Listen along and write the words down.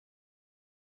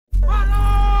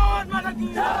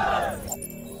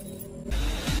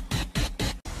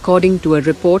According to a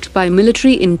report by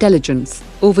military intelligence,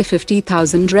 over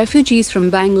 50,000 refugees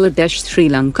from Bangladesh, Sri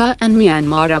Lanka and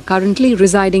Myanmar are currently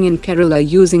residing in Kerala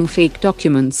using fake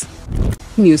documents.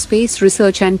 Newspace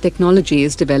Research and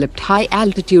Technologies developed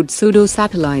high-altitude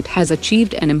pseudo-satellite has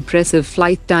achieved an impressive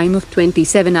flight time of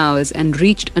 27 hours and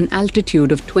reached an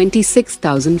altitude of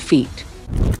 26,000 feet.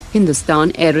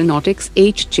 Hindustan Aeronautics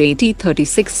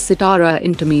HJT-36 Sitara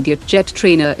intermediate jet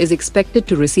trainer is expected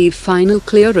to receive final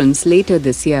clearance later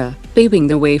this year, paving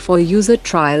the way for user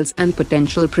trials and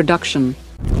potential production.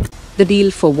 The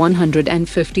deal for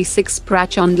 156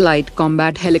 Prachand light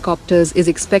combat helicopters is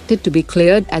expected to be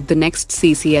cleared at the next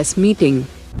CCS meeting.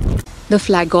 The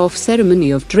flag-off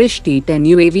ceremony of Drishti-10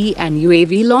 UAV and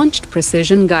UAV-launched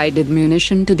precision-guided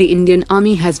munition to the Indian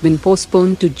Army has been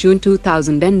postponed to June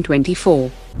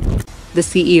 2024. The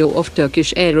CEO of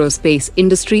Turkish Aerospace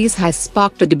Industries has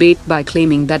sparked a debate by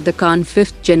claiming that the KAAN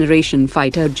fifth-generation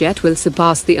fighter jet will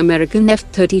surpass the American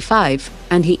F-35,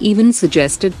 and he even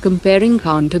suggested comparing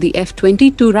KAAN to the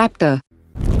F-22 Raptor.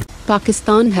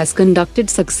 Pakistan has conducted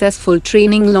successful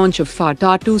training launch of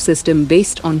Fatah-II system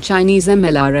based on Chinese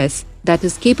MLRS that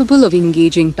is capable of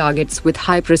engaging targets with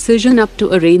high precision up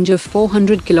to a range of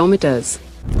 400 kilometers.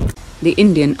 The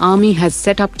Indian Army has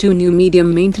set up 2 new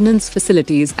medium maintenance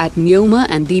facilities at Nyoma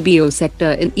and DBO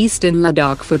sector in eastern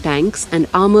Ladakh for tanks and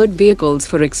armored vehicles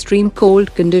for extreme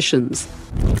cold conditions.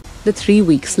 The 3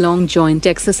 weeks-long joint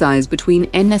exercise between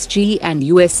NSG and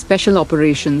US Special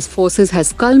Operations Forces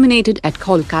has culminated at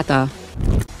Kolkata.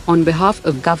 On behalf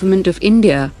of Government of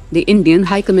India, the Indian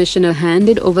High Commissioner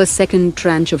handed over second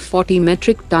tranche of 40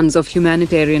 metric tons of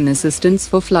humanitarian assistance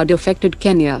for flood-affected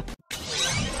Kenya.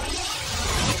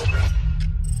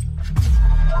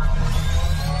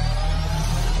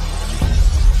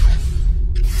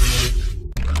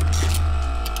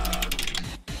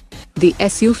 The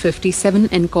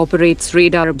Su-57 incorporates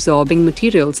radar-absorbing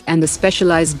materials and a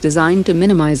specialized design to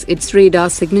minimize its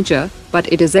radar signature,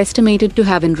 but it is estimated to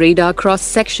have a radar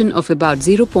cross-section of about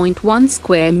 0.1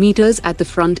 square meters at the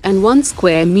front and 1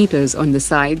 square meters on the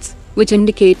sides, which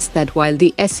indicates that while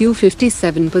the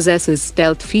Su-57 possesses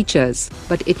stealth features,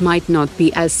 but it might not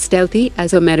be as stealthy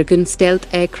as American stealth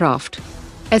aircraft.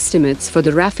 Estimates for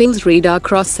the Rafale's radar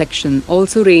cross-section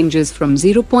also ranges from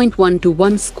 0.1 to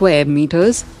 1 square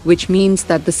meters, which means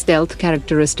that the stealth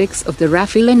characteristics of the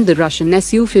Rafale and the Russian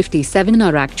Su-57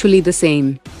 are actually the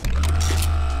same.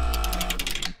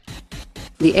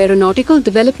 The Aeronautical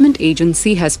Development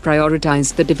Agency has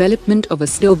prioritized the development of a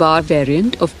Stobar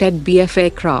variant of TEDBF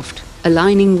aircraft,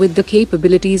 aligning with the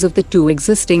capabilities of the 2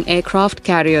 existing aircraft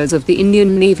carriers of the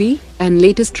Indian Navy, and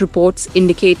latest reports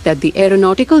indicate that the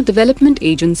Aeronautical Development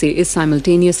Agency is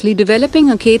simultaneously developing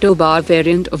a Stobar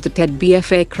variant of the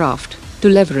TEDBF aircraft, to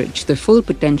leverage the full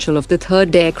potential of the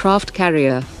 3rd aircraft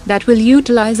carrier, that will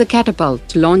utilize a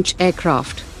catapult launch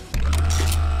aircraft.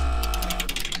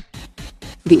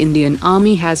 The Indian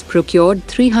Army has procured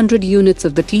 300 units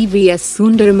of the TVS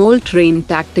Sundaram Train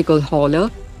tactical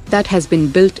hauler, that has been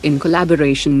built in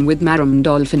collaboration with Maram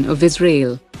Dolphin of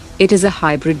Israel. It is a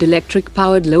hybrid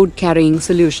electric-powered load-carrying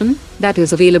solution that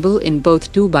is available in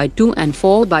both 2x2 and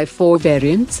 4x4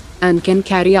 variants, and can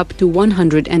carry up to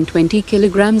 120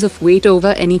 kilograms of weight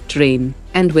over any terrain,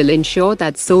 and will ensure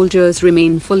that soldiers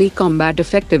remain fully combat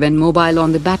effective and mobile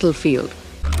on the battlefield.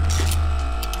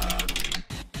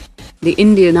 The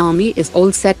Indian Army is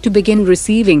all set to begin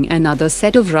receiving another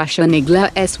set of Russian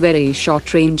Igla-S very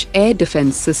short-range air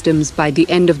defense systems by the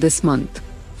end of this month.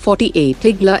 48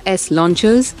 Igla-S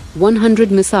launchers, 100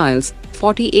 missiles,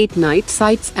 48 night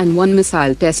sites and 1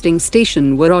 missile testing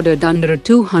station were ordered under a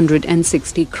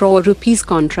 260 crore rupees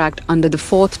contract under the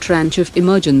 4th tranche of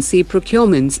emergency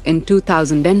procurements in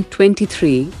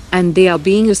 2023, and they are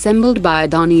being assembled by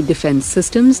Adani Defence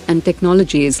Systems and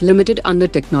Technologies Limited under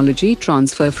technology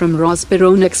transfer from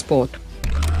Rosperon Export.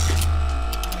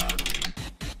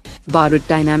 Bharat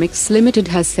Dynamics Limited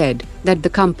has said that the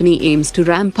company aims to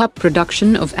ramp up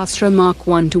production of Astra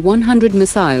Mk1 to 100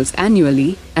 missiles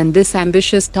annually, and this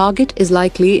ambitious target is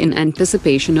likely in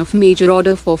anticipation of major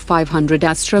order for 500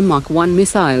 Astra Mk1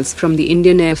 missiles from the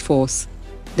Indian Air Force.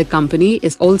 The company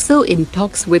is also in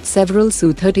talks with several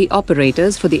Su-30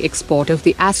 operators for the export of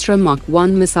the Astra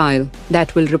Mk1 missile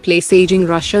that will replace aging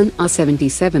Russian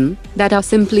R-77 that are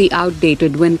simply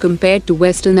outdated when compared to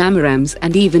Western AMRAAMs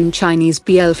and even Chinese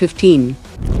PL-15.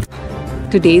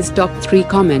 Today's top 3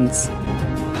 comments.